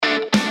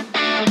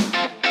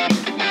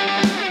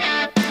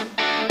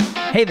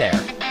Hey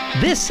there,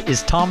 this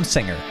is Tom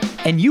Singer,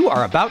 and you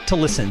are about to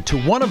listen to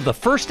one of the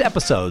first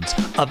episodes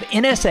of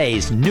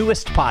NSA's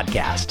newest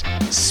podcast,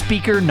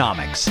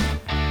 Speakernomics.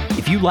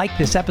 If you like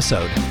this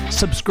episode,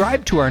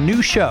 subscribe to our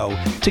new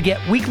show to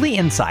get weekly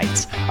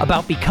insights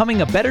about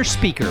becoming a better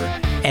speaker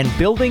and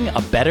building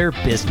a better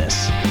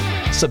business.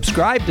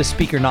 Subscribe to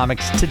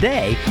Speakernomics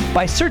today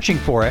by searching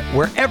for it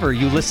wherever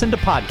you listen to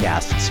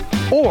podcasts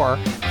or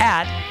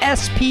at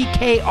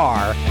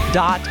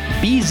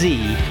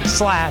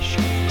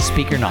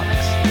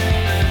spkr.bz/Speakernomics.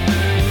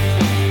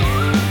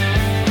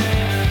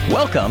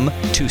 Welcome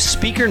to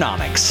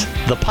Speakernomics,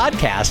 the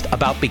podcast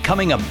about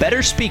becoming a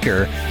better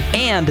speaker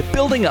and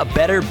building a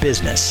better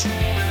business.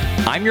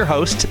 I'm your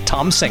host,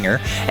 Tom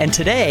Singer, and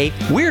today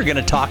we're going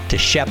to talk to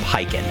Shep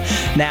Hyken.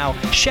 Now,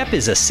 Shep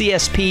is a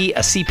CSP, a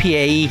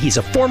CPAE. He's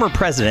a former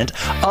president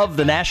of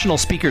the National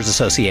Speakers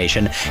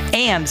Association,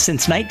 and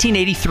since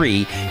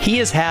 1983, he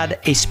has had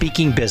a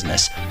speaking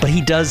business, but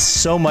he does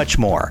so much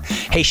more.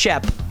 Hey,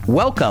 Shep,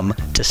 welcome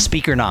to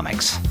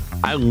Speakernomics.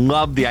 I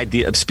love the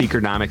idea of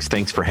Speakernomics.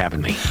 Thanks for having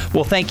me.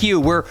 Well, thank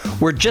you.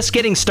 We're just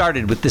getting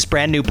started with this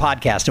brand new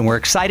podcast, and we're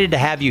excited to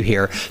have you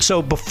here.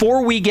 So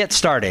before we get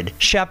started,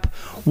 Shep,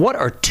 what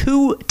are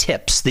 2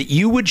 tips that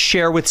you would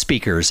share with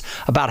speakers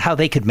about how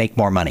they could make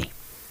more money?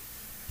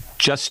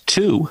 Just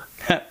 2?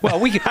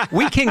 Well, we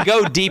can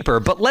go deeper,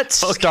 but let's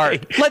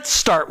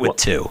start with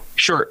 2.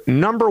 Sure.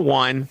 Number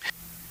 1,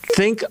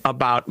 think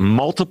about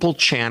multiple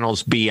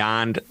channels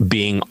beyond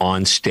being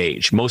on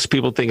stage. Most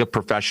people think of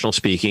professional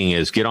speaking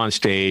as get on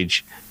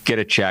stage, get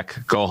a check,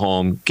 go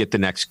home, get the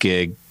next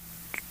gig,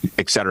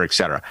 et cetera, et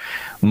cetera.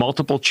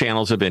 Multiple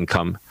channels of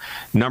income.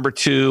 Number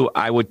 2,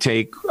 I would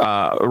take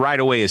right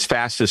away as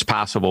fast as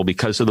possible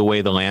because of the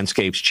way the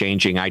landscape's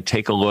changing. I'd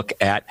take a look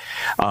at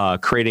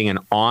creating an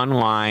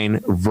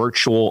online,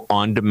 virtual,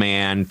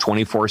 on-demand,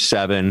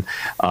 24/7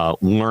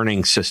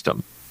 learning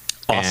system.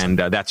 Awesome.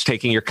 And that's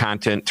taking your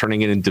content,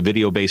 turning it into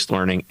video-based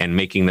learning, and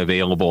making it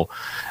available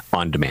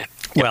on demand.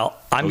 Well,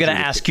 I'm going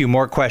to ask you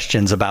more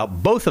questions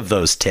about both of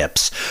those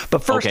tips.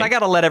 But first, I got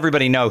to let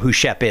everybody know who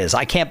Shep is.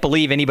 I can't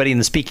believe anybody in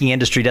the speaking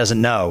industry doesn't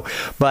know.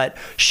 But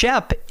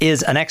Shep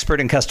is an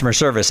expert in customer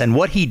service. And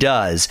what he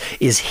does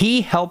is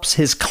he helps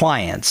his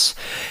clients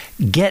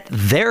get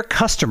their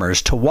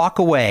customers to walk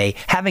away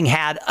having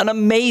had an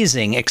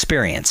amazing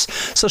experience.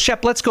 So,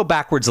 Shep, let's go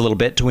backwards a little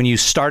bit to when you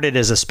started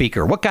as a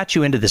speaker. What got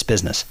you into this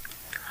business?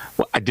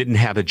 Well, I didn't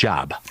have a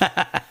job.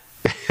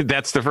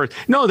 That's the first.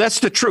 No, that's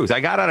the truth. I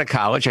got out of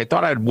college. I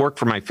thought I'd work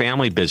for my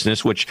family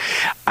business, which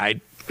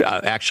I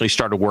actually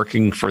started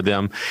working for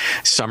them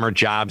summer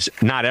jobs,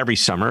 not every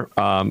summer,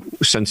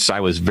 since I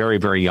was very,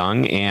 very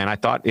young. And I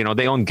thought,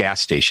 they own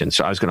gas stations,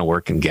 so I was going to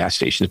work in gas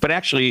stations. But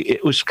actually,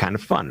 it was kind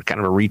of fun, kind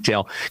of a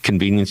retail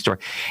convenience store.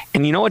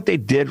 And you know what they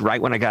did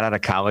right when I got out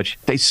of college?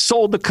 They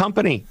sold the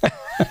company.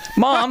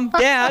 Mom,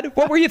 Dad,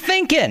 what were you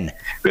thinking?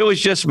 It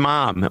was just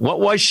Mom.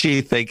 What was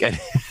she thinking?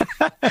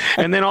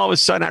 And then all of a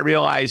sudden I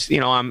realized,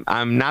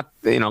 I'm not,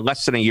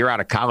 less than a year out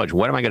of college.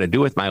 What am I going to do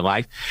with my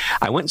life?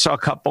 I went and saw a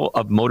couple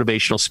of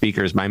motivational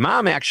speakers. My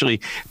mom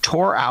actually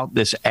tore out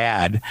this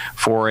ad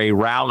for a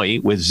rally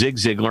with Zig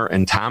Ziglar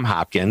and Tom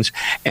Hopkins.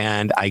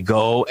 And I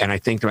go and I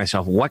think to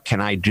myself, what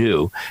can I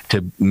do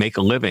to make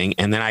a living?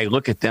 And then I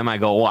look at them, I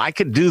go, well, I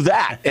could do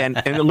that.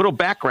 And a little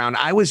background,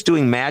 I was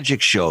doing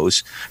magic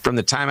shows from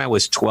the time I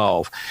was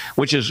 12,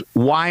 which is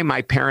why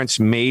my parents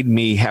made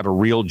me have a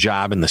real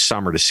job in the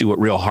summer to see what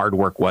real hard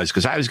work was,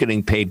 because I was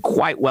getting paid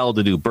quite well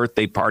to do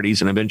birthday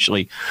parties and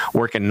eventually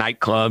work in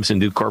nightclubs and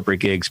do corporate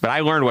gigs. But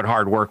I learned what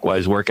hard work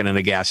was, working in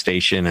a gas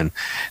station and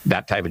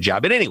that type of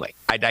job. But anyway,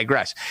 I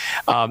digress.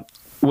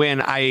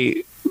 When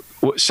I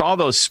saw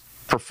those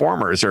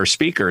performers or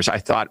speakers, I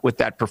thought with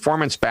that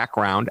performance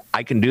background,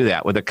 I can do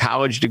that. With a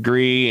college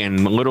degree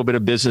and a little bit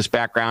of business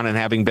background and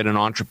having been an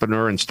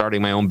entrepreneur and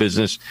starting my own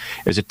business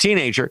as a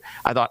teenager,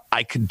 I thought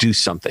I could do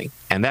something.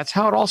 And that's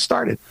how it all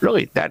started,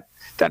 really, that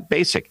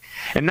basic.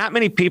 And not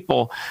many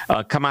people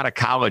come out of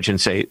college and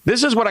say,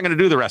 this is what I'm going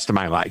to do the rest of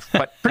my life.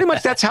 But pretty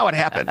much that's how it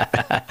happened.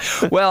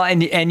 Well,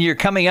 and you're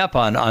coming up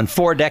on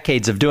 4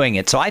 decades of doing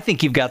it. So I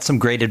think you've got some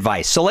great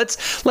advice. So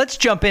let's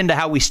jump into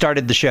how we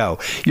started the show.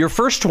 Your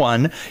first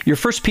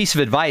piece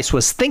of advice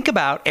was think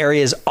about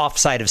areas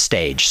offside of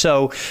stage.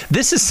 So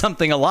this is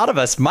something a lot of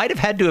us might have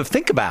had to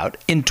think about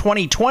in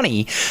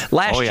 2020.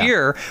 Last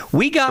year,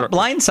 we got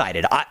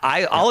blindsided.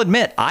 I'll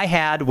admit, I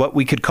had what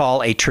we could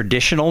call a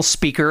traditional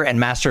speaker and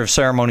master of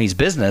ceremonies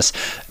business.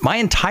 My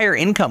entire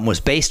income was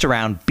based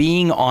around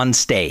being on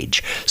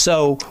stage.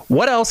 So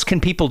what else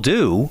can people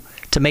do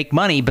to make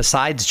money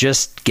besides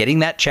just getting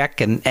that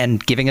check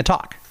and giving a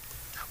talk?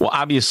 Well,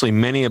 obviously,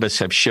 many of us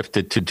have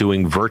shifted to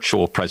doing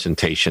virtual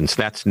presentations.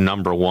 That's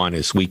number one,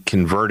 is we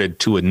converted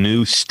to a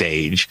new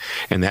stage,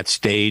 and that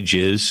stage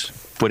is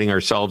putting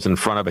ourselves in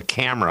front of a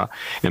camera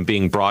and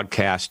being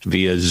broadcast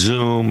via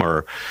Zoom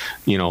or,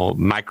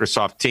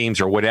 Microsoft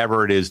Teams or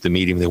whatever it is, the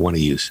medium they want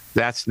to use.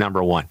 That's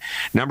number one.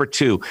 Number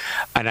two,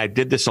 and I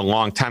did this a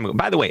long time ago.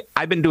 By the way,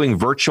 I've been doing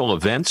virtual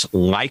events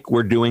like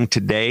we're doing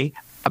today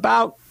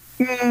about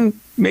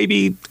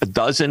maybe a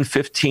dozen,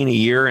 15 a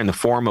year in the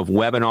form of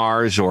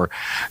webinars or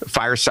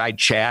fireside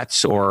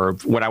chats or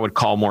what I would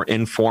call more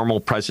informal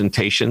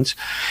presentations.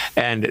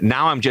 And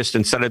now I'm just,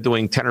 instead of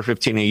doing 10 or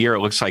 15 a year, it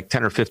looks like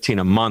 10 or 15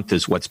 a month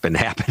is what's been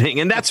happening.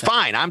 And that's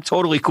fine. I'm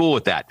totally cool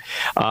with that.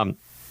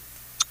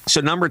 So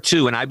number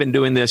two, and I've been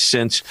doing this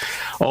since,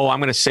 I'm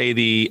going to say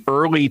the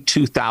early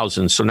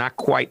 2000s, so not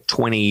quite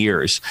 20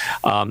 years.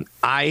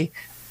 I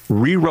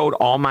rewrote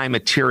all my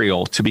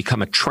material to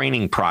become a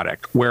training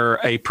product where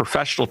a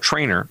professional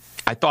trainer,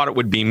 I thought it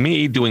would be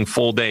me doing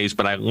full days,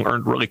 but I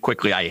learned really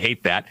quickly I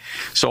hate that.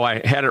 So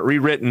I had it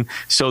rewritten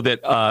so that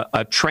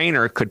a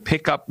trainer could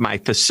pick up my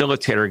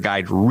facilitator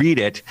guide, read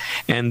it,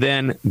 and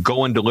then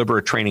go and deliver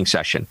a training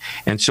session.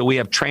 And so we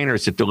have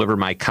trainers that deliver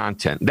my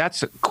content.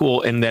 That's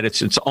cool in that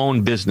it's its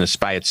own business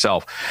by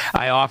itself.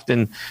 I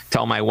often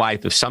tell my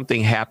wife, if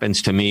something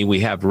happens to me,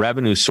 we have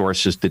revenue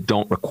sources that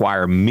don't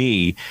require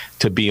me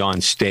to be on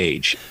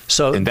stage.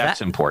 And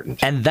that's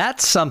important. And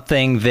that's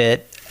something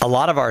that a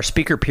lot of our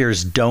speaker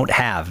peers don't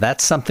have.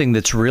 That's something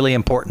that's really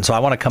important. So I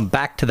want to come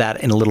back to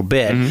that in a little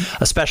bit,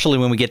 especially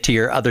when we get to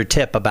your other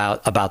tip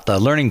about the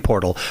learning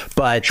portal.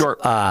 But sure.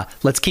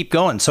 Let's keep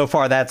going. So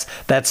far, that's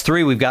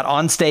three. We've got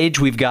on stage,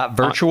 we've got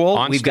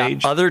virtual, we've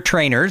got other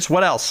trainers.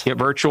 What else? Yeah,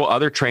 virtual,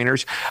 other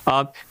trainers.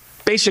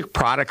 Basic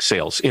product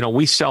sales.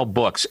 We sell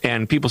books,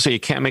 and people say you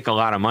can't make a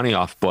lot of money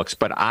off books,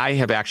 but I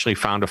have actually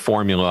found a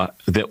formula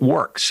that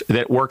works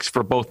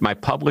for both my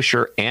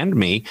publisher and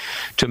me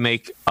to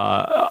make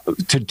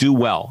to do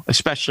well,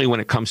 especially when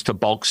it comes to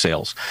bulk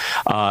sales.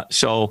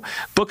 So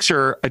books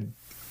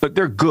but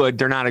they're good.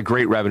 They're not a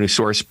great revenue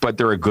source, but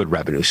they're a good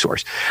revenue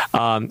source.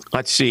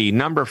 Let's see.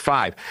 Number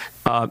 5.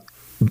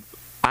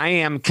 I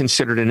am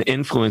considered an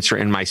influencer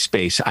in my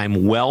space.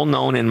 I'm well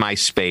known in my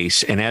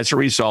space. And as a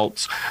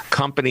result,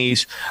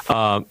 companies,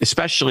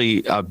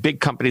 especially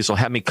big companies, will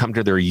have me come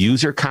to their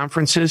user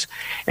conferences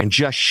and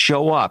just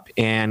show up,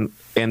 and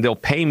they'll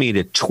pay me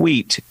to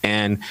tweet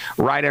and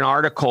write an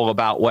article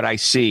about what I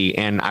see.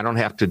 And I don't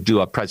have to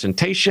do a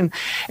presentation.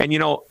 And,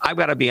 I've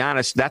got to be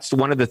honest, that's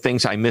one of the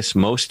things I miss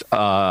most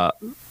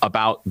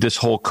about this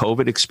whole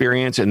COVID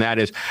experience. And that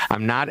is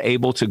I'm not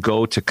able to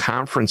go to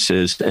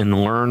conferences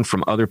and learn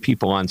from other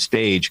people on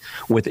stage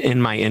within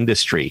my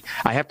industry.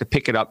 I have to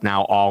pick it up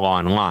now all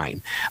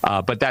online.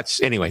 But that's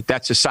a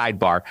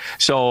sidebar.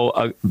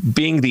 So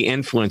being the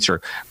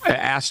influencer,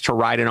 asked to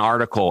write an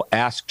article,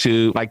 asked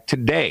to, like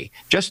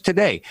just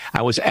today,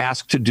 I was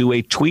asked to do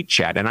a tweet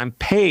chat, and I'm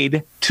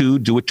paid to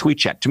do a tweet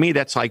chat. To me,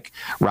 that's like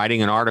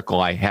writing an article.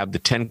 I have the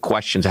 10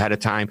 questions ahead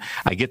of time.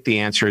 I get the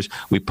answers.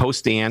 We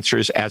post the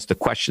answers as the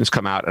questions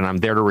come out, and I'm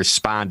there to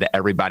respond to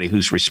everybody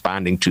who's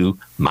responding to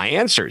my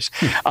answers.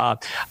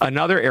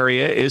 Another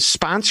area is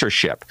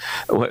sponsorship.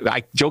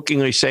 I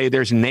jokingly say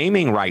there's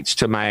naming rights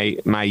to my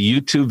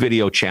YouTube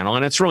video channel,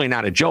 and it's really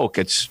not a joke.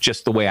 It's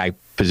just the way I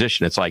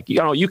position. It's like,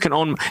 you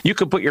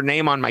can put your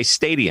name on my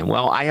stadium.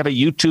 Well, I have a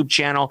YouTube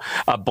channel,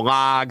 a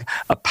blog,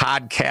 a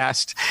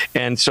podcast.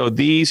 And so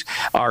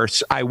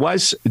I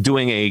was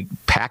doing a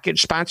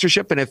package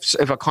sponsorship. And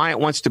if a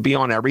client wants to be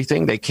on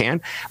everything, they can,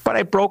 but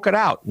I broke it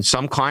out. And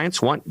some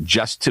clients want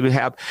just to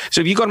have, so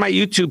if you go to my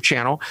YouTube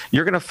channel,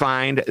 you're going to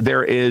find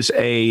there is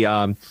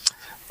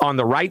on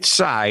the right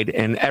side,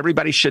 and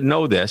everybody should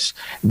know this,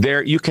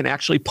 there you can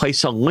actually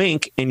place a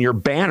link in your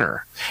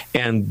banner.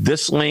 And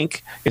this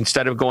link,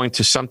 instead of going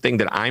to something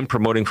that I'm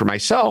promoting for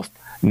myself,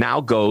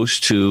 now goes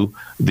to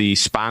the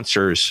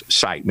sponsor's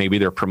site. Maybe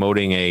they're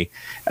promoting a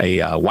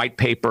white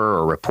paper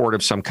or a report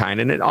of some kind,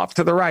 and then off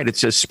to the right, it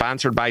says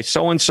sponsored by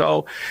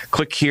so-and-so.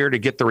 Click here to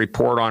get the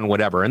report on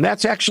whatever. And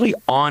that's actually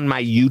on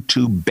my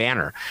YouTube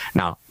banner.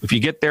 Now, if you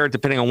get there,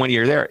 depending on when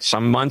you're there,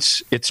 some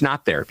months it's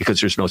not there because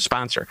there's no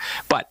sponsor.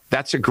 But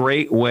that's a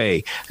great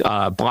way,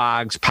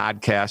 blogs,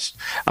 podcasts,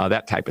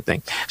 that type of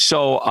thing.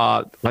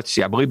 So let's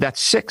see, I believe that's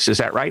 6. Is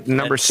that right?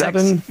 Number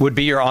 7 would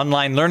be your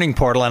online learning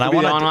portal. And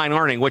online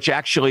learning, which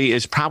actually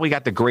is probably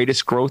got the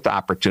greatest growth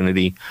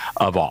opportunity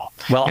of all.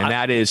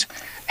 That is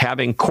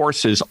having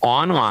courses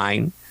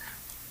online,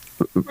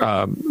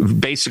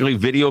 basically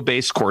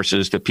video-based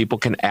courses that people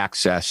can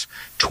access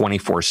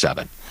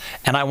 24/7.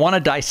 And I want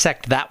to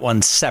dissect that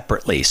one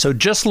separately. So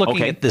just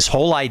looking at this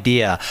whole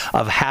idea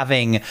of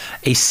having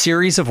a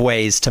series of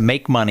ways to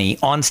make money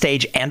on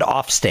stage and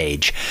off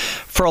stage.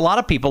 For a lot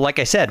of people, like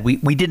I said,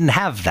 we didn't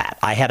have that.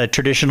 I had a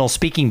traditional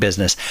speaking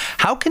business.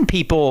 How can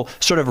people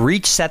sort of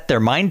reset their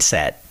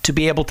mindset to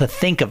be able to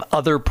think of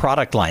other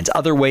product lines,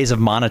 other ways of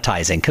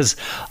monetizing? Because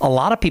a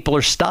lot of people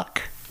are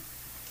stuck.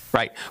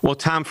 Right. Well,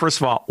 Tom,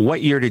 first of all,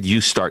 what year did you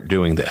start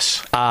doing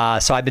this?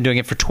 So I've been doing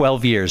it for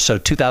 12 years, so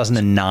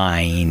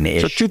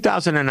 2009-ish. So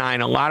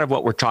 2009, a lot of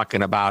what we're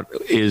talking about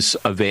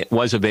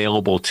was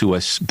available to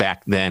us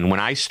back then. When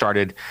I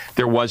started,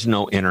 there was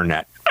no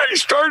internet. I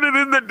started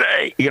in the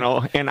day,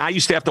 and I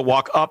used to have to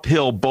walk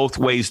uphill both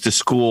ways to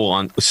school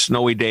on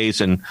snowy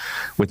days and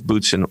with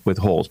boots and with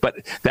holes.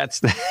 But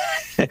that's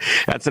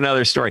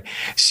another story.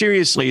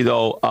 Seriously,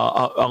 though,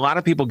 a lot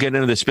of people get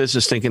into this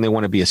business thinking they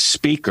want to be a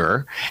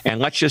speaker. And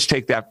let's just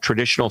take that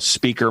traditional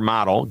speaker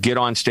model, get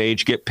on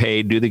stage, get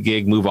paid, do the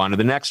gig, move on to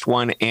the next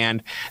one.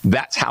 And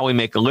that's how we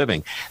make a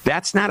living.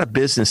 That's not a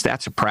business.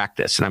 That's a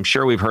practice. And I'm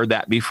sure we've heard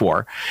that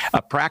before.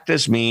 A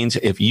practice means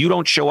if you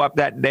don't show up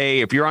that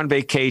day, if you're on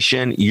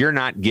vacation, you're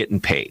not getting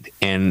paid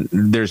and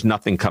there's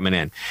nothing coming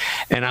in.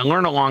 And I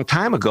learned a long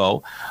time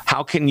ago,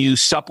 how can you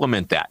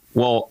supplement that?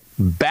 Well,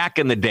 back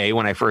in the day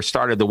when I first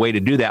started, the way to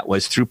do that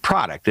was through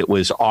product. It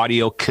was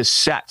audio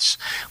cassettes,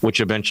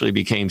 which eventually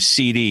became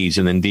CDs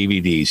and then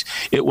DVDs.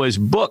 It was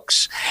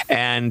books.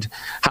 And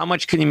how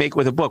much can you make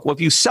with a book? Well,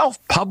 if you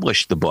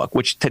self-publish the book,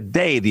 which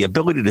today the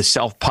ability to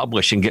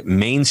self-publish and get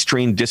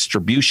mainstream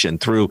distribution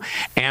through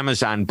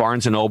Amazon,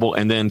 Barnes & Noble,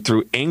 and then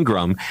through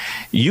Ingram,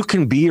 you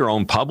can be your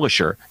own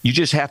publisher. You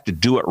just have to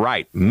do it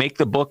right. Make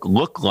the book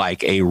look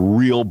like a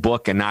real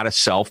book and not a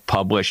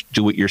self-published,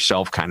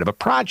 do-it-yourself kind of a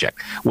project,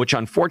 which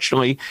unfortunately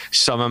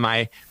some of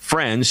my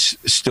friends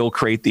still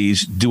create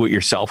these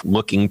do-it-yourself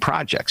looking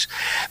projects.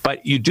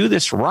 But you do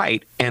this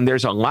right, and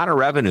there's a lot of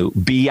revenue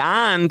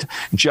beyond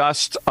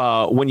just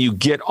when you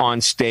get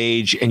on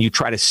stage and you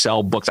try to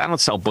sell books. I don't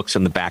sell books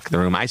in the back of the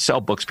room. I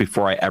sell books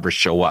before I ever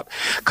show up.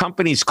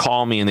 Companies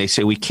call me and they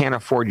say, we can't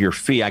afford your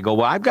fee. I go,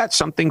 well, I've got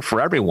something for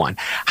everyone.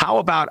 How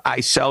about I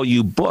sell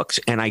you books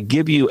and I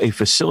give you a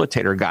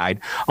facilitator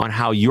guide on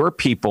how your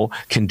people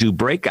can do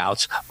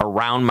breakouts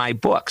around my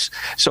books.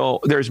 So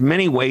there's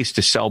many ways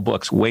to sell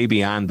books way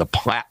beyond the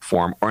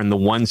platform or in the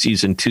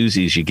onesies and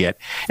twosies you get.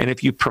 And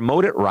if you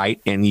promote it right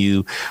and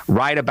you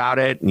write about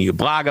it and you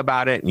blog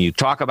about it and you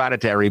talk about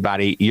it to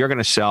everybody, you're going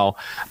to sell,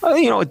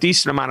 a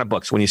decent amount of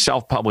books. When you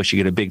self-publish, you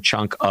get a big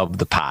chunk of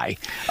the pie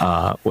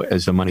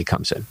as the money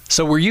comes in.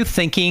 So were you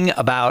thinking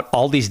about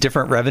all these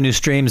different revenue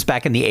streams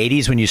back in the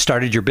 80s when you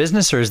started your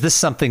business, or is this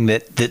something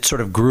that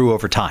sort of grew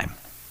over time?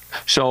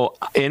 So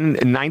in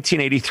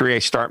 1983, I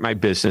start my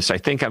business. I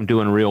think I'm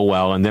doing real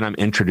well. And then I'm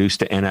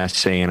introduced to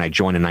NSA and I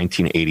joined in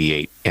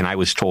 1988. And I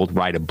was told,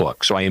 write a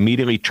book. So I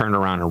immediately turned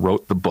around and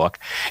wrote the book.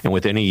 And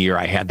within a year,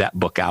 I had that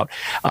book out.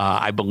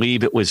 I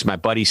believe it was my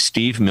buddy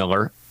Steve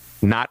Miller,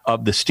 not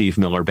of the Steve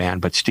Miller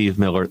Band, but Steve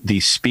Miller, the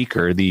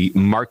speaker, the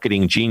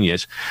marketing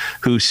genius,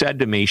 who said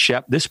to me,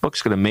 Shep, this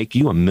book's going to make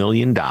you $1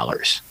 million.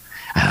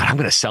 I'm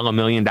going to sell $1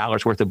 million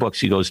worth of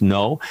books. He goes,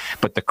 no,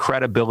 but the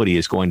credibility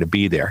is going to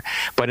be there.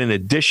 But in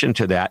addition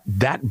to that,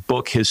 that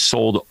book has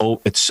sold.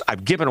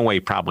 I've given away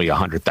probably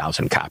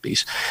 100,000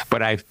 copies,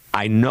 but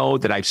I know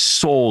that I've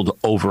sold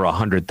over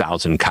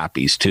 100,000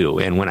 copies too.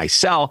 And when I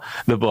sell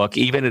the book,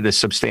 even at a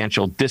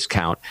substantial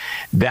discount,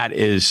 that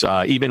is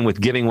even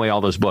with giving away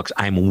all those books,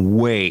 I'm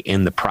way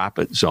in the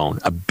profit zone,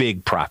 a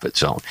big profit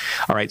zone.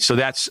 All right, so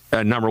that's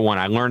number one.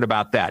 I learned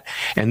about that,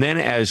 and then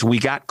as we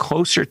got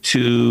closer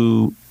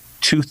to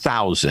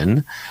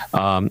 2000.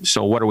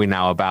 So what are we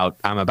now about?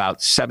 I'm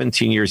about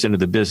 17 years into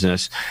the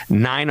business.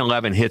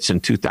 9/11 hits in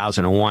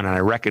 2001, and I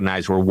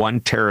recognize we're one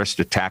terrorist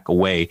attack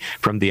away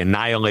from the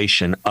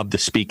annihilation of the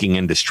speaking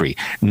industry.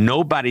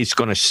 Nobody's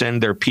going to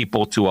send their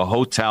people to a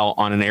hotel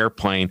on an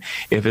airplane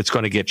if it's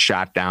going to get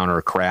shot down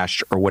or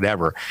crashed or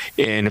whatever.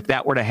 And if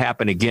that were to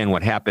happen again,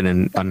 what happened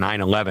in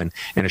 9/11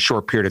 in a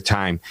short period of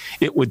time,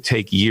 it would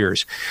take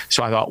years.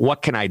 So I thought,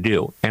 what can I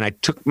do? And I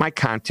took my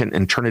content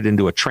and turned it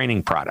into a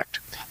training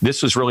product.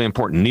 This was really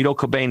important. Nito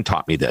Cobain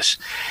taught me this.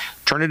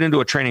 Turn it into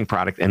a training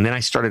product, and then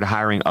I started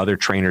hiring other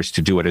trainers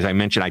to do it. As I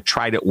mentioned, I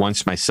tried it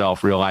once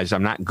myself, realized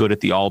I'm not good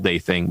at the all-day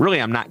thing. Really,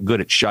 I'm not good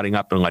at shutting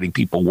up and letting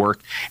people work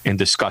and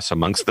discuss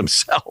amongst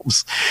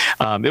themselves.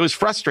 It was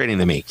frustrating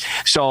to me.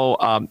 So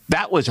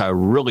that was a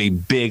really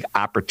big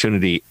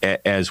opportunity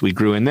as we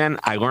grew. And then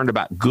I learned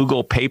about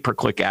Google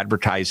pay-per-click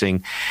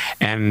advertising,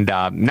 and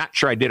not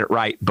sure I did it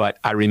right, but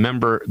I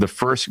remember the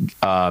first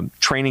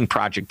training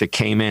project that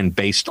came in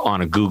based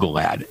on a Google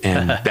ad,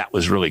 and that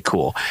was really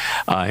cool.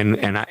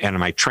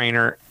 And my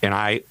trainer and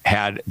I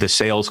had the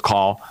sales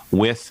call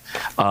with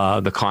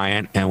the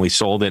client, and we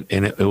sold it.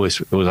 And it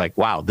was like,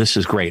 wow, this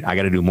is great. I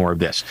got to do more of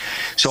this.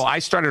 So I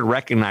started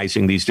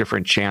recognizing these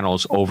different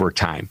channels over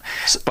time.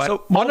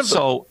 But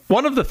so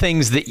one of the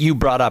things that you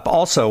brought up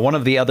also, one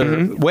of the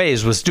other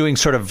ways was doing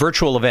sort of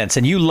virtual events.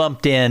 And you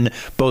lumped in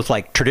both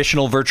like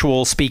traditional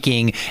virtual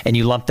speaking, and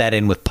you lumped that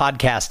in with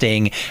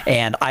podcasting.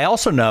 And I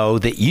also know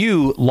that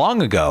you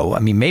long ago, I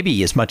mean,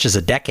 maybe as much as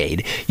a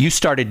decade, you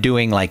started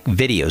doing like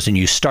videos, and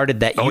you started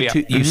that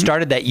you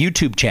started that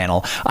YouTube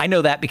channel. I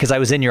know that because I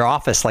was in your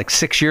office like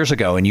 6 years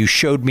ago, and you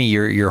showed me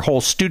your whole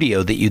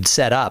studio that you'd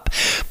set up.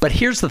 But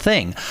here's the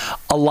thing.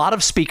 A lot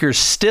of speakers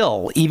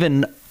still,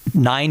 even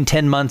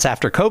 9-10 months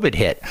after COVID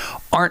hit,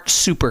 aren't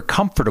super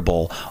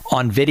comfortable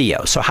on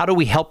video. So how do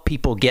we help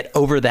people get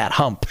over that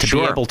hump to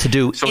be able to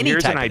do any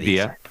here's type an of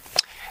idea.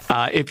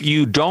 If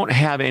you don't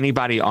have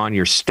anybody on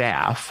your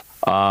staff,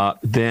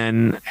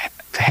 then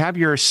have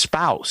your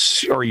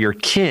spouse or your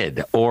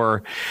kid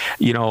or,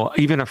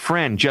 even a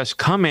friend just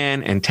come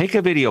in and take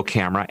a video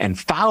camera and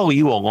follow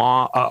you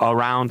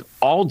around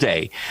all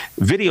day,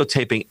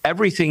 videotaping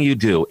everything you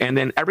do. And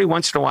then every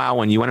once in a while,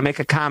 when you want to make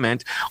a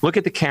comment, look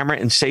at the camera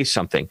and say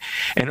something.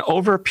 And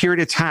over a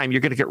period of time,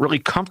 you're going to get really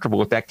comfortable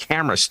with that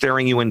camera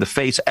staring you in the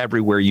face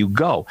everywhere you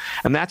go.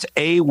 And that's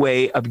a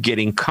way of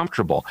getting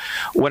comfortable.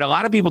 What a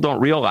lot of people don't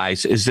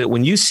realize is that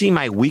when you see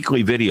my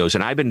weekly videos,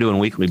 and I've been doing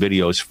weekly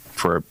videos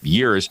for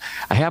years,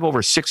 I have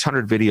over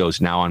 600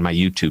 videos now on my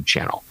YouTube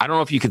channel. I don't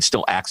know if you can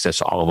still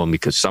access all of them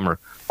because some are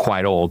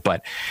quite old,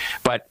 but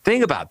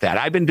think about that.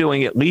 I've been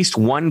doing at least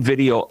one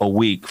video a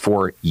week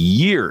for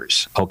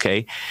years,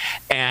 okay?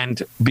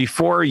 And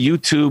before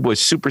YouTube was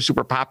super,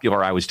 super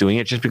popular, I was doing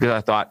it just because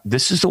I thought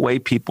this is the way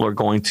people are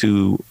going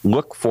to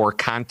look for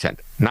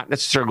content, not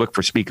necessarily look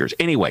for speakers.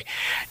 Anyway,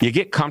 you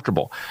get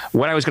comfortable.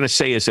 What I was going to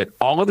say is that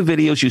all of the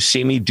videos you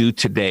see me do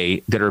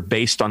today that are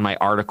based on my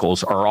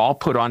articles are all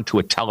put onto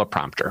a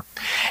teleprompter.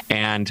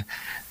 And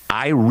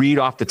I read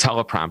off the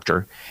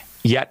teleprompter,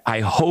 yet I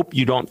hope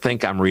you don't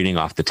think I'm reading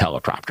off the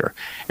teleprompter.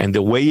 And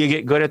the way you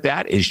get good at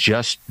that is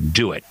just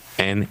do it.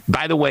 And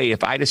by the way,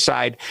 if I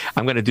decide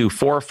I'm going to do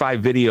 4 or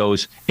 5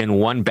 videos in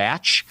one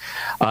batch,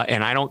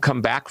 and I don't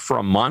come back for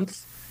a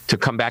month to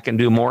come back and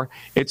do more,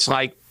 it's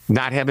like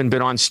not having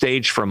been on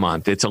stage for a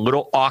month. It's a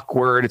little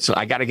awkward.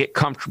 I got to get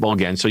comfortable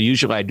again. So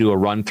usually I do a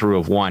run through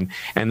of one,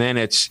 and then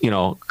it's,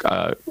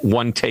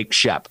 one take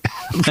Shep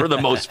for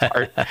the most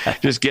part.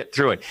 Just get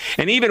through it.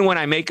 And even when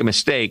I make a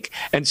mistake,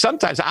 and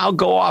sometimes I'll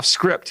go off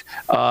script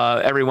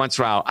every once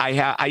in a while.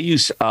 I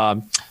use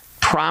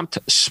Prompt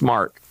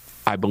Smart,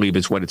 I believe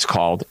is what it's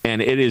called,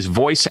 and it is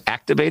voice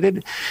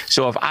activated.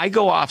 So if I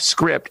go off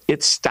script,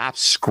 it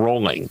stops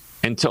scrolling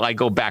until I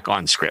go back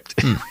on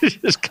script, which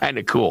is kind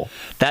of cool.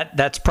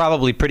 That's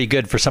probably pretty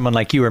good for someone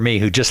like you or me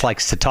who just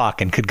likes to talk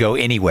and could go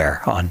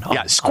anywhere on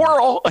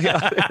squirrel.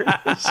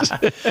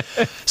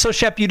 So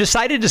Shep, you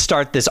decided to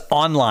start this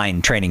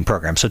online training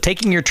program. So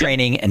taking your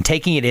training and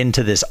taking it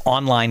into this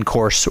online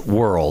course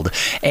world,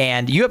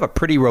 and you have a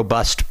pretty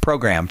robust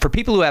program. For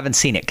people who haven't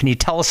seen it, can you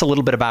tell us a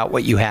little bit about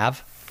what you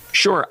have?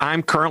 Sure.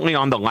 I'm currently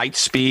on the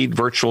Lightspeed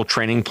virtual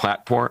training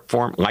platform,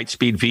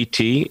 Lightspeed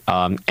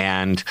VT,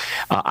 and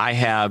I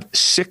have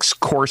 6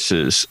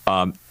 courses,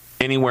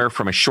 anywhere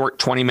from a short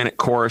 20-minute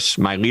course.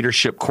 My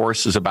leadership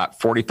course is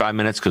about 45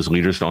 minutes because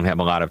leaders don't have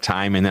a lot of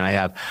time. And then I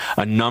have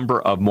a number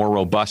of more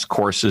robust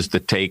courses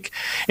that take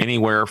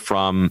anywhere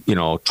from,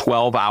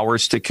 12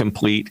 hours to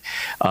complete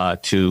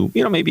to,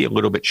 maybe a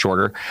little bit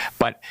shorter.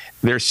 But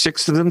there's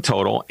 6 of them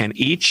total. And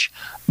each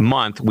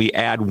month we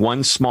add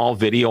one small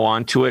video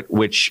onto it,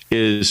 which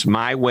is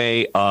my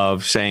way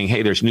of saying,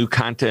 hey, there's new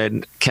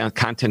content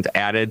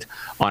added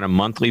on a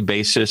monthly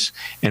basis.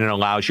 And it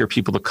allows your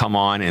people to come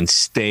on and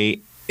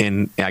stay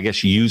in, I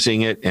guess,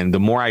 using it. And the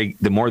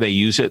more they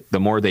use it, the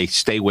more they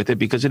stay with it,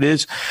 because it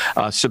is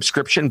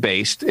subscription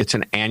based. It's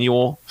an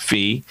annual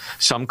fee.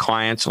 Some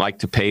clients like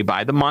to pay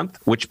by the month,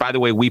 which, by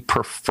the way, we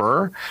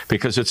prefer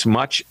because it's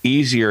much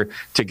easier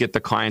to get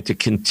the client to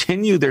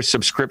continue their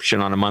subscription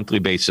on a monthly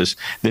basis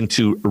than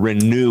to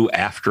renew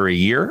after a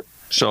year.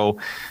 So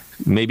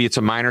maybe it's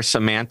a minor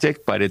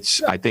semantic, but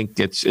I think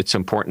it's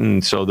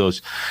important. So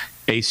those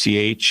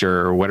ACH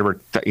or whatever,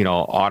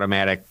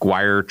 automatic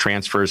wire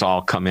transfers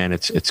all come in.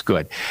 It's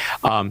good.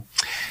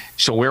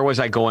 So where was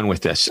I going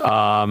with this?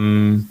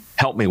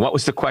 Help me. What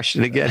was the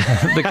question again?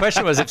 The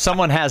question was, if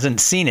someone hasn't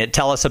seen it,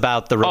 tell us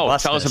about the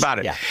robustness. Tell us about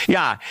it.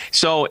 Yeah.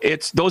 So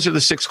those are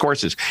the 6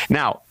 courses.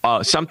 Now,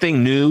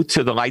 something new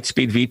to the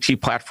Lightspeed VT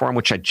platform,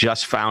 which I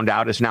just found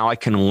out, is now I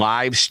can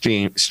live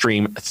stream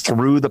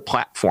through the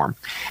platform.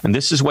 And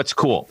this is what's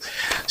cool.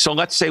 So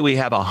let's say we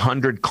have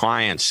 100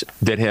 clients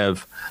that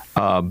have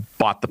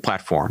bought the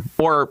platform,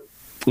 or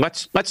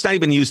let's not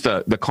even use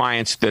the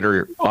clients that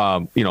are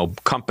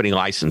company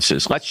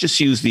licenses. Let's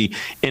just use the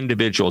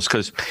individuals,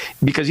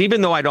 because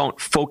even though I don't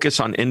focus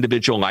on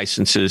individual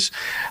licenses,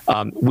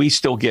 we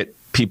still get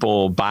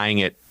people buying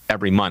it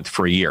every month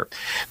for a year.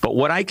 But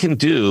what I can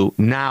do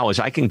now is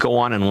I can go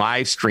on and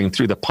live stream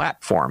through the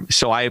platform.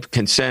 So I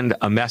can send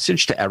a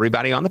message to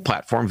everybody on the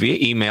platform via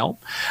email.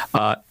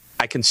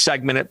 I can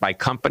segment it by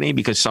company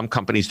because some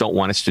companies don't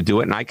want us to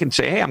do it. And I can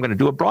say, hey, I'm going to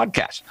do a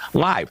broadcast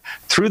live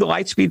through the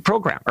Lightspeed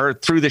program or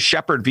through the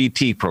Shepherd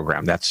VT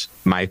program. That's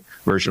my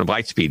version of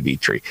Lightspeed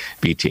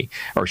VT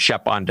or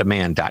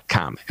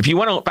shepondemand.com. If you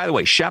want to, by the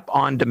way,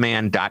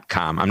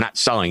 shepondemand.com. I'm not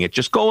selling it.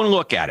 Just go and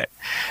look at it.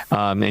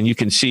 And you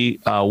can see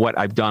what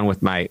I've done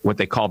with what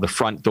they call the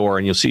front door.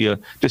 And you'll see a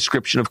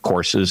description of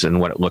courses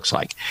and what it looks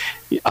like.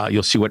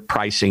 You'll see what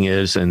pricing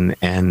is. And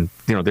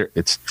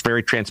it's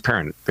very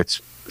transparent.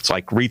 It's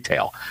like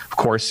retail. Of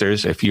course,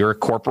 if you're a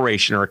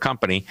corporation or a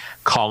company,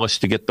 call us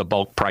to get the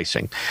bulk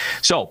pricing.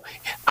 So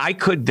I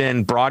could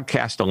then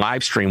broadcast a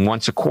live stream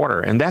once a quarter,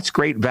 and that's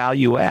great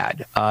value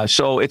add.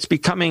 So it's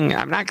becoming,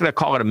 I'm not going to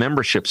call it a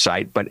membership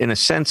site, but in a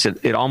sense,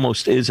 it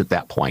almost is at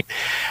that point.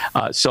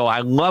 So I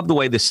love the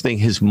way this thing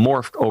has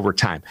morphed over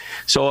time.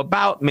 So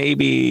about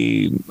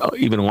maybe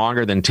even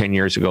longer than 10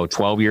 years ago,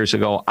 12 years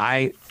ago,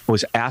 I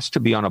was asked to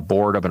be on a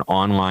board of an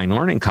online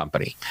learning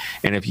company.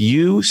 And if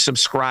you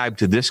subscribe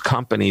to this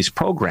company's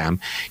program,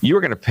 you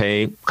were going to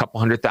pay a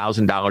couple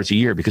 $100,000 a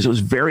year because it was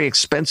very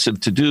expensive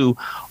to do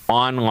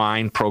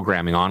online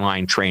programming,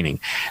 online training.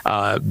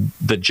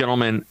 The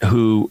gentleman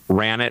who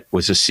ran it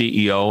was a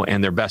CEO,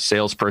 and their best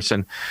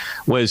salesperson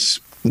was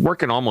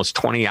working almost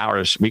 20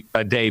 hours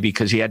a day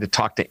because he had to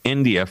talk to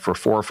India for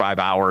 4 or 5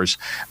 hours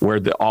where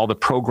all the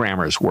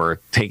programmers were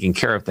taking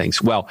care of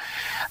things. Well,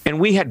 and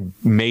we had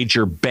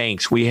major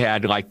banks. We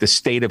had like the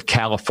state of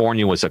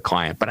California was a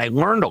client, but I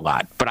learned a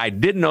lot. But I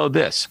did know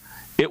this.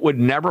 It would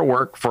never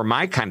work for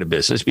my kind of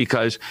business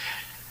because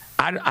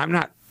I'm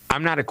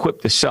not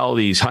equipped to sell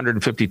these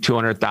 $150,000,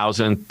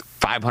 $200,000,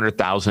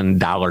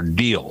 $500,000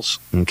 deals.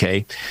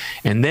 Okay.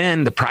 And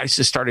then the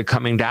prices started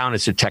coming down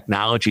as the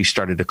technology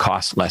started to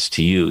cost less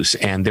to use.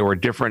 And there were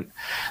different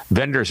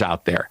vendors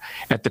out there.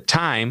 At the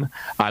time,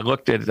 I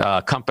looked at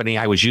a company,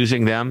 I was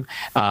using them.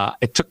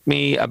 It took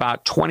me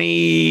about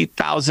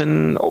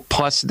 $20,000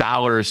 plus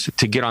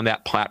to get on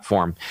that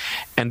platform.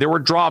 And there were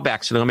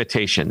drawbacks and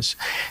limitations.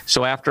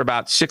 So after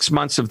about 6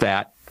 months of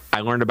that, I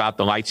learned about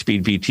the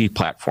Lightspeed VT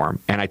platform,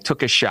 and I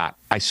took a shot.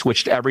 I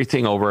switched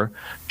everything over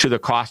to the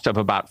cost of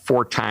about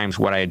 4 times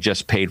what I had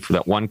just paid for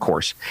that one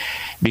course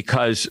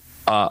because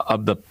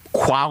of the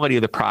quality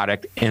of the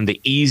product and the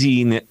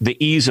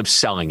ease of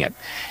selling it.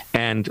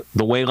 And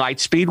the way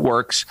Lightspeed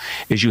works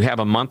is you have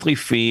a monthly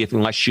fee if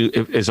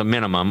is a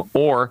minimum,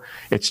 or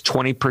it's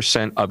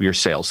 20% of your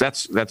sales.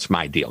 That's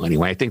my deal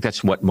anyway. I think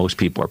that's what most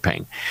people are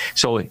paying.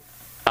 So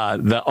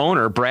the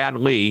owner, Brad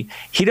Lee,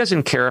 he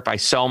doesn't care if I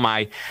sell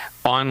my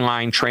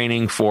online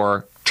training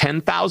for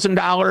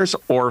 $10,000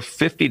 or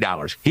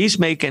 $50. He's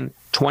making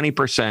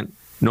 20%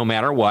 no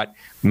matter what,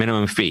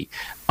 minimum fee.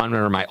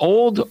 Under my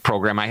old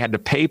program, I had to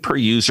pay per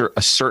user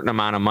a certain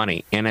amount of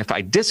money. And if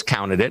I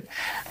discounted it,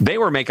 they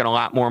were making a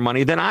lot more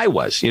money than I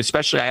was.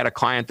 Especially I had a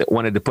client that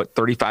wanted to put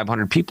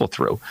 3,500 people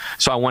through.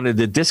 So I wanted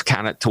to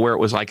discount it to where it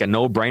was like a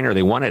no-brainer.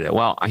 They wanted it.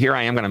 Well, here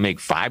I am going to make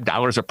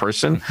 $5 a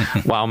person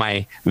while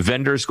my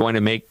vendor's going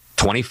to make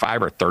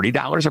 $25 or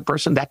 $30 a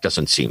person. That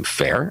doesn't seem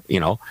fair,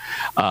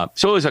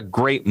 So it was a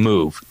great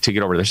move to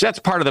get over there. So that's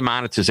part of the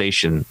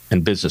monetization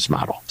and business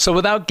model. So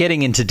without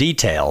getting into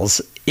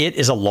details, it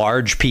is a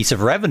large piece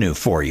of revenue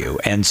for you.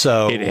 And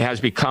so it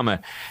has become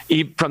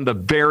from the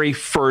very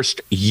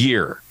first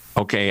year.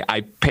 Okay,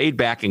 I paid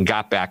back and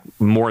got back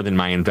more than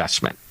my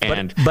investment.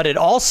 But it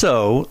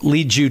also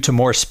leads you to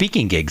more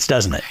speaking gigs,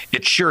 doesn't it?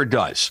 It sure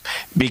does,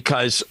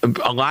 because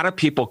a lot of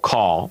people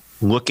call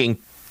looking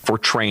for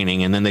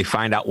training, and then they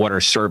find out what our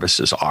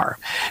services are.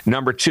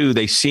 Number 2,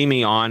 they see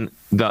me on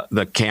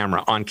the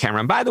camera,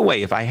 And by the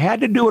way, if I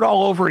had to do it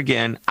all over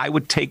again, I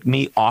would take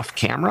me off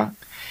camera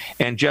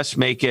and just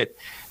make it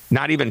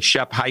not even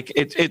Shep Hike.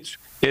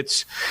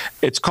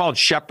 It's called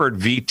Shepherd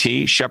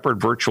VT,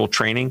 Shepherd Virtual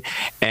Training,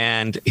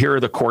 and here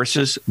are the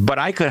courses. But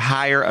I could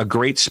hire a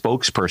great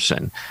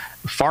spokesperson,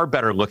 far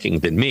better looking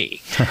than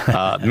me,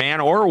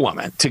 man or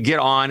woman, to get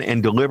on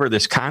and deliver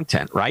this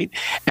content, right?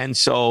 And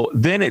so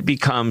then it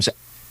becomes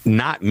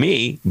not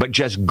me, but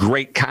just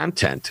great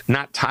content,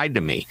 not tied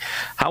to me.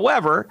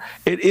 However,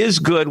 it is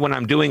good when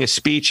I'm doing a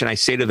speech and I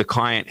say to the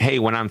client, hey,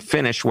 when I'm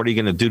finished, what are you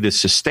going to do to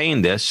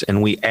sustain this?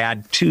 And we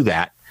add to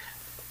that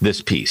this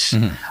piece.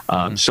 And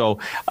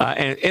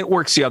it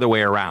works the other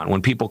way around.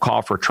 When people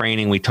call for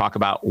training, we talk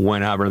about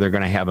whenever they're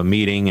going to have a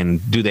meeting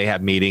and do they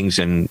have meetings,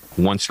 and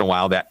once in a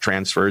while that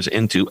transfers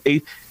into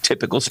a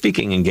typical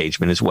speaking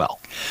engagement as well.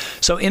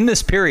 So in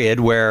this period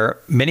where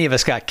many of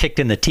us got kicked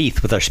in the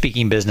teeth with our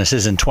speaking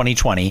businesses in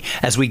 2020,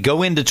 as we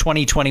go into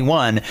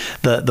 2021,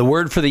 the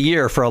word for the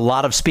year for a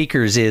lot of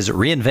speakers is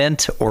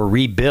reinvent or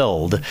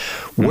rebuild.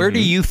 Where do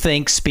you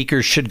think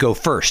speakers should go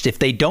first if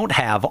they don't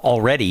have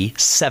already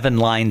 7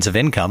 lines of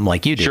income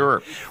like you do?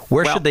 Sure.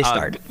 Where should they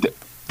start?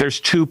 There's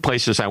 2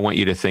 places I want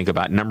you to think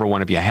about. Number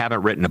 1, if you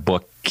haven't written a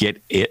book,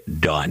 get it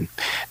done.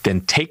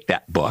 Then take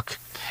that book,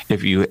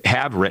 if you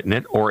have written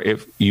it or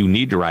if you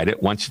need to write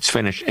it, once it's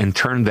finished, and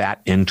turn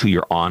that into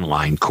your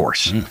online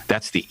course.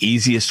 That's the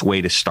easiest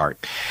way to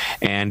start.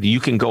 And you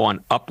can go on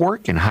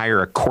Upwork and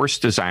hire a course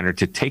designer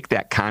to take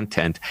that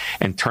content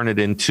and turn it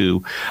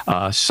into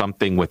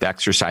something with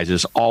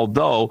exercises,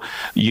 although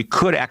you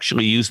could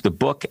actually use the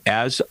book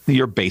as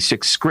your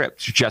basic script,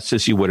 just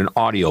as you would an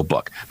audio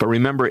book. But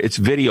remember, it's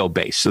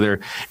video-based, so there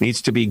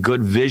needs to be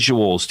good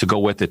visuals to go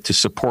with it to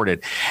support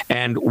it.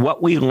 And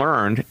what we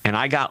learned, and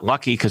I got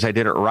lucky because I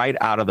did it right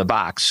out of the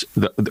box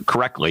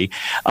correctly,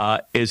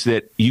 is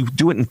that you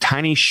do it in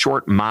tiny,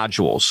 short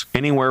modules,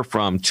 anywhere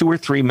from 2 or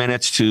 3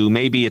 minutes to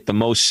maybe at the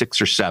most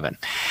 6 or 7.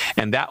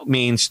 And that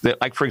means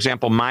that, like, for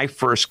example, my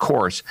first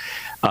course,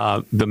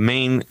 the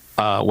main,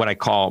 what I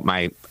call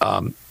my,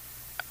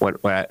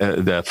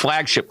 the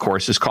flagship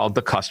course is called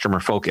the Customer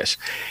Focus.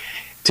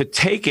 To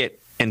take it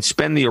and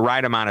spend the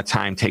right amount of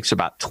time takes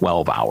about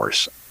 12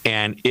 hours.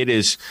 And it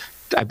is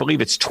I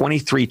believe it's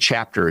 23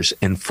 chapters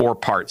in 4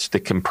 parts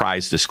that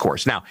comprise this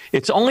course. Now,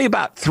 it's only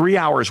about 3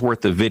 hours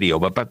worth of video,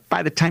 but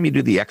by the time you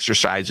do the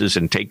exercises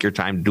and take your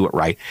time to do it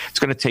right, it's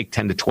going to take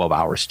 10 to 12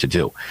 hours to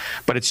do.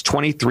 But it's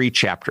 23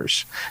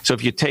 chapters. So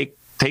if you take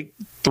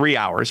 3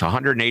 hours,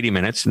 180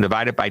 minutes, and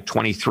divide it by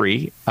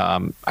 23, I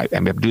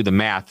do the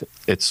math,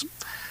 it's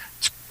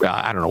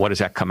I don't know, what does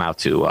that come out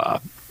to?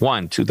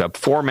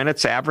 4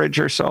 minutes average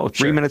or so,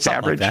 3 minutes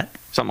average,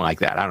 something like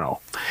that. I don't know.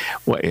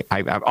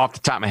 Off the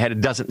top of my head,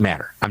 it doesn't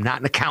matter. I'm not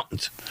an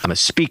accountant. I'm a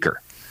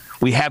speaker.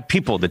 We have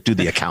people that do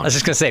the accounting. I was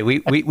just going to say,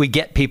 we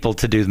get people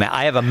to do the math.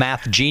 I have a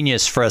math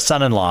genius for a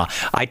son-in-law.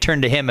 I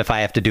turn to him if I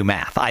have to do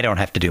math. I don't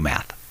have to do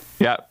math.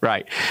 Yeah,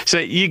 right. So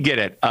you get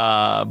it.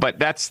 But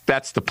that's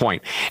the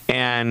point.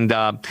 And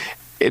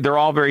they're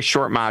all very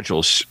short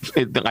modules.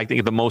 I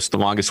think the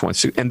longest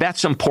ones. And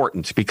that's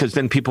important because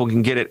then people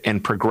can get it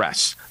and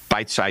progress,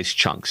 bite-sized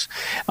chunks.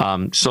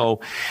 So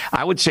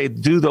I would say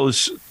do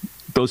those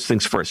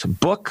things first.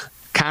 Book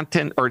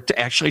content, or to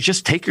actually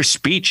just take your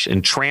speech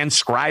and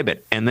transcribe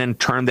it and then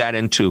turn that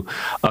into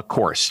a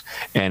course.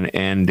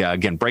 And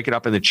again, break it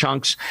up into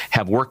chunks,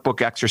 have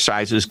workbook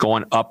exercises, go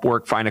on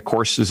Upwork, find a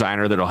course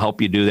designer that'll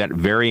help you do that.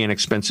 Very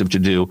inexpensive to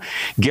do.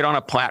 Get on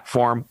a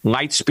platform.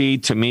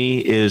 Lightspeed to me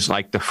is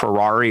like the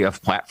Ferrari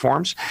of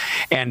platforms.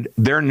 And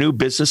their new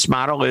business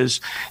model is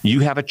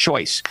you have a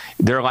choice.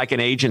 They're like an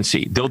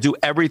agency. They'll do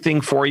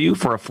everything for you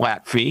for a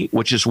flat fee,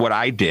 which is what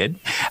I did.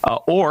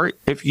 Or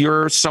if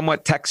you're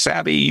somewhat tech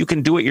savvy, you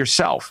can do it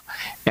yourself,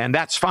 and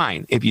that's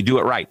fine if you do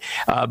it right.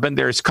 But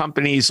there's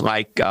companies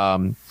like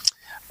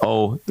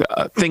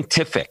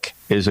Thinkific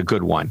is a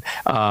good one.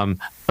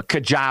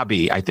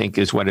 Kajabi, I think,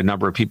 is what a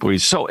number of people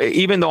use. So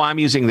even though I'm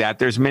using that,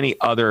 there's many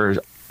others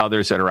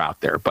that are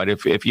out there. But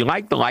if you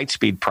like the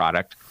Lightspeed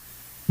product,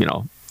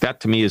 that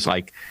to me is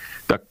like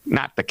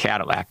not the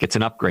Cadillac. It's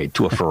an upgrade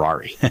to a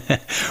Ferrari.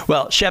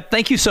 Well, Shep,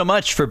 thank you so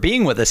much for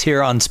being with us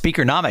here on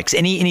Speakernomics.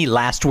 Any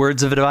last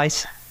words of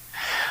advice?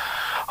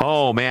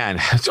 Oh, man.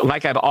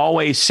 Like I've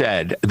always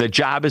said, the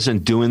job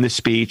isn't doing the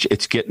speech,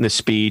 it's getting the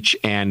speech.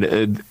 And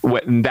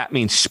that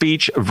means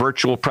speech,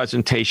 virtual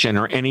presentation,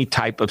 or any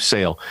type of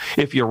sale.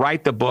 If you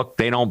write the book,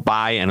 they don't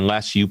buy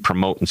unless you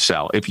promote and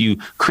sell. If you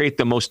create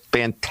the most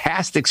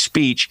fantastic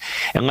speech,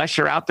 unless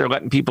you're out there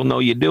letting people know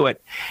you do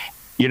it,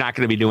 you're not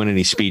going to be doing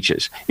any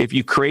speeches. If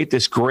you create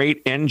this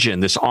great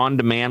engine, this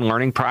on-demand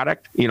learning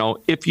product,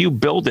 if you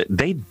build it,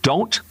 they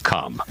don't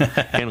come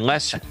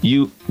unless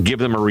you give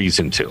them a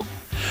reason to.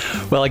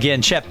 Well,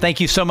 again, Shep, thank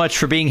you so much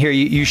for being here.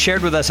 You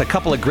shared with us a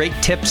couple of great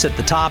tips at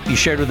the top. You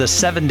shared with us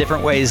 7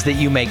 different ways that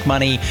you make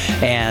money,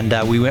 and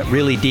we went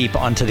really deep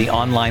onto the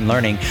online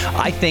learning.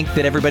 I think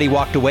that everybody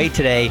walked away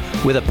today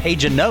with a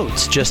page of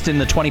notes just in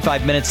the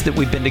 25 minutes that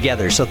we've been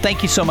together. So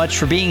thank you so much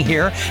for being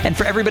here. And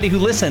for everybody who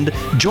listened,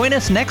 join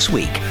us next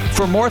week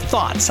for more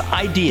thoughts,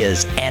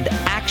 ideas, and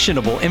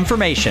actionable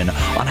information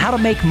on how to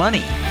make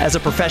money as a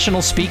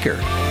professional speaker.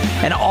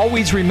 And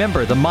always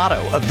remember the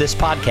motto of this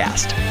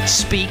podcast: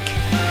 speak,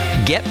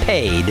 get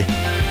paid,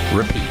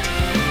 repeat.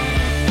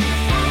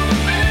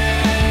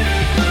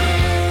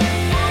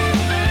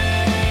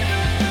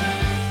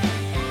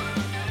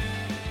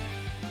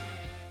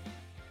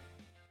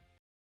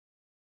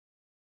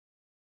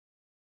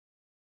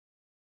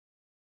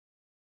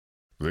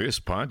 This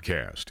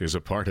podcast is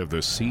a part of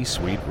the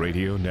C-Suite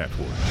Radio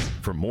Network.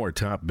 For more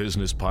top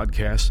business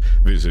podcasts,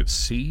 visit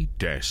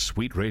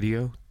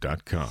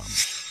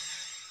c-suiteradio.com.